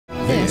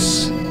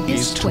This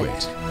is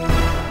TWiT.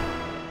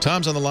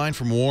 Tom's on the line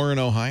from Warren,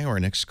 Ohio. Our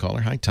next caller.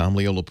 Hi, Tom.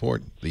 Leo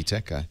Laporte, the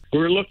tech guy.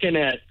 We're looking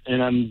at,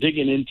 and I'm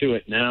digging into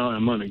it now.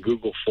 I'm on a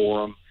Google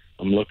forum.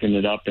 I'm looking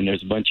it up, and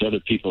there's a bunch of other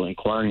people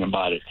inquiring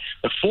about it.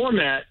 The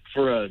format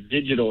for a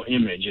digital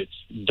image, it's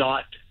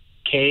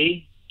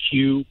 .kqp.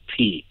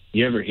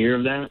 You ever hear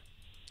of that?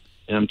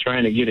 And I'm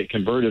trying to get it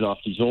converted off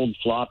these old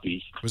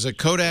floppies. Was it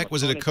Kodak?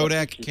 Was it a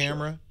Kodak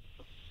camera?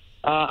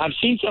 I've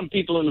seen some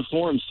people in the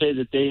forum say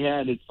that they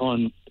had it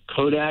on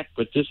Kodak,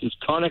 but this is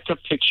Konica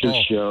Picture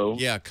Show.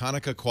 Yeah,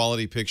 Konica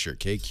Quality Picture,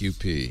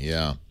 KQP,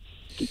 yeah.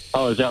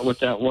 Oh, is that what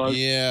that was?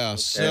 Yeah,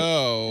 okay.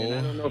 So... And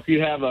I don't know if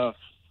you have a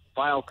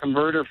file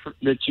converter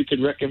that you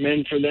could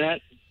recommend for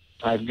that.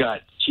 I've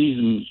got,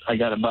 I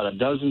got about a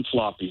dozen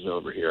floppies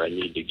over here I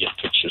need to get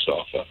pictures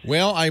off of.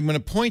 Well, I'm going to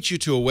point you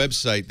to a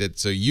website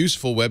that's a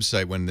useful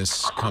website when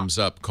this comes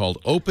up called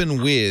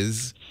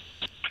openwith.org.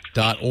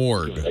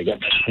 I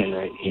got my pen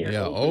right here.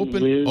 Yeah,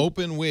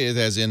 open with,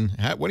 as in,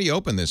 what do you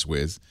open this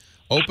with?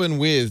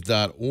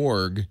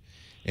 Openwith.org,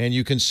 and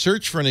you can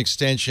search for an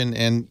extension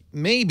and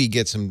maybe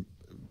get some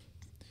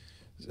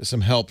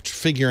help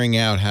figuring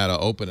out how to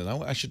open it.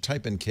 I should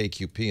type in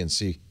KQP and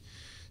see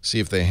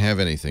if they have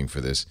anything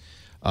for this.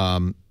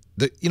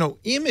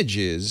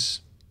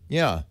 Images,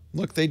 yeah,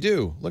 look, they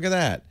do. Look at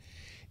that.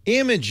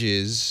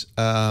 Images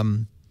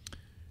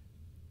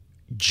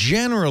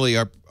generally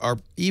are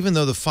even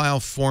though the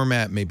file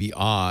format may be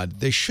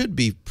odd, they should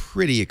be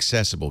pretty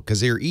accessible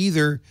because they're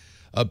either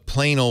a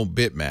plain old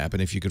bitmap,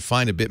 and if you could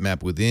find a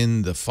bitmap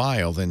within the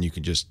file, then you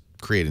can just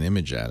create an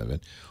image out of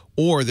it,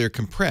 or they're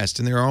compressed,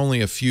 and there are only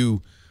a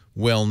few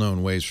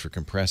well-known ways for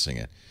compressing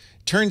it.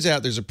 Turns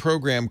out there's a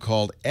program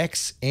called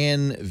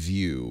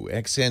XNView,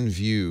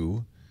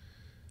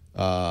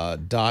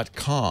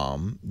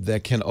 xnview.com,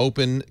 that can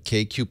open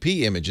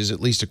KQP images,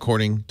 at least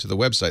according to the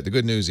website. The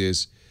good news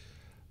is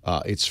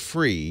it's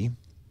free.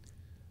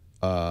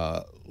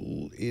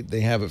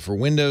 They have it for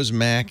Windows,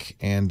 Mac,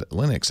 and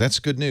Linux. That's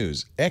good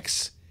news.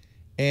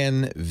 xnview.com.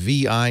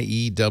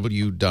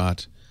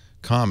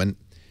 And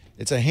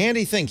it's a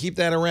handy thing. Keep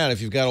that around if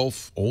you've got old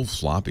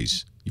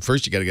floppies.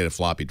 First, you got to get a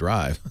floppy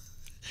drive.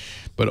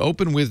 But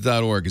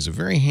openwith.org is a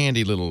very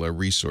handy little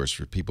resource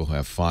for people who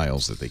have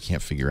files that they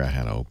can't figure out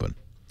how to open.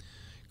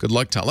 Good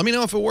luck, Tom. Let me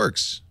know if it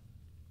works.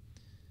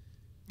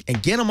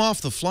 And get them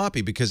off the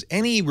floppy, because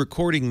any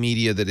recording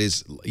media that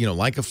is,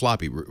 like a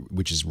floppy,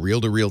 which is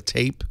reel-to-reel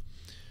tape,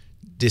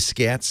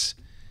 diskettes,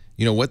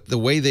 the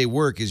way they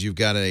work is you've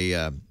got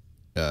a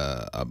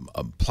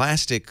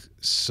plastic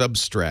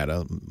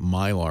substrata,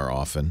 mylar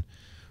often,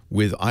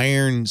 with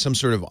some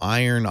sort of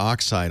iron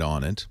oxide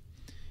on it,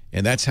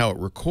 and that's how it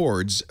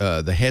records.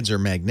 The heads are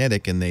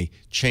magnetic, and they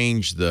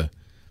change the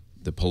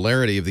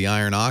polarity of the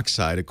iron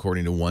oxide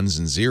according to ones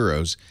and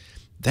zeros.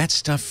 That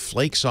stuff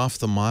flakes off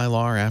the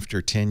mylar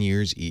after 10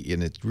 years,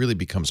 and it really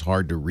becomes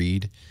hard to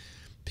read.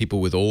 People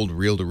with old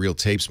reel-to-reel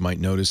tapes might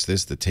notice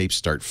this. The tapes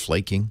start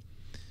flaking.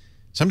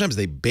 Sometimes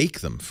they bake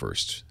them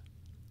first.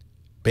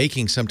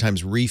 Baking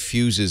sometimes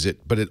refuses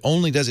it, but it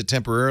only does it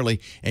temporarily,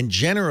 and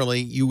generally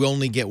you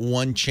only get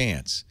one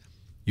chance.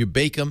 You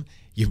bake them,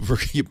 you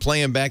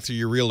play them back through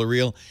your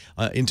reel-to-reel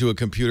into a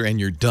computer, and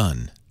you're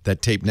done.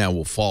 That tape now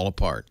will fall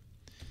apart.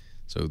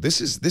 So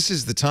this is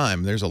the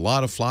time. There's a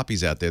lot of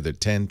floppies out there that are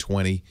 10,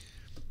 20,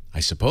 I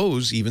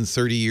suppose even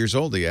 30 years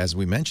old. As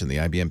we mentioned, the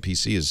IBM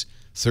PC is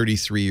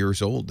 33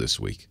 years old this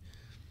week.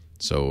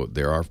 So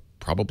there are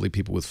probably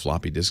people with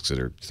floppy disks that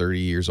are 30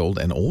 years old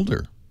and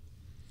older.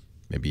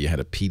 Maybe you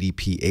had a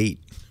PDP-8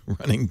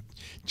 running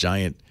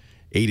giant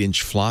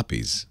 8-inch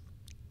floppies.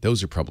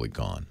 Those are probably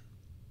gone.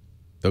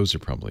 Those are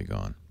probably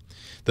gone.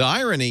 The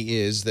irony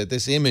is that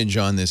this image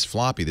on this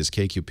floppy, this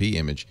KQP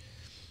image,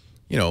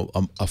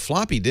 a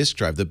floppy disk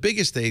drive, the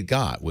biggest they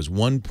got was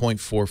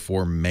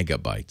 1.44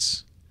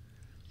 megabytes.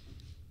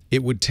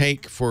 It would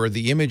take, for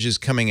the images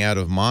coming out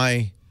of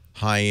my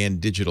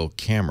high-end digital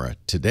camera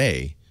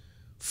today,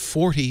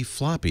 40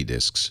 floppy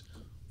disks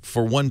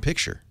for one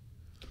picture.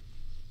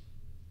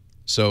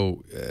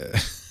 So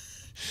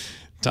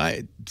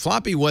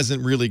floppy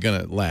wasn't really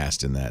going to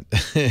last in that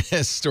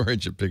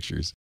storage of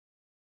pictures.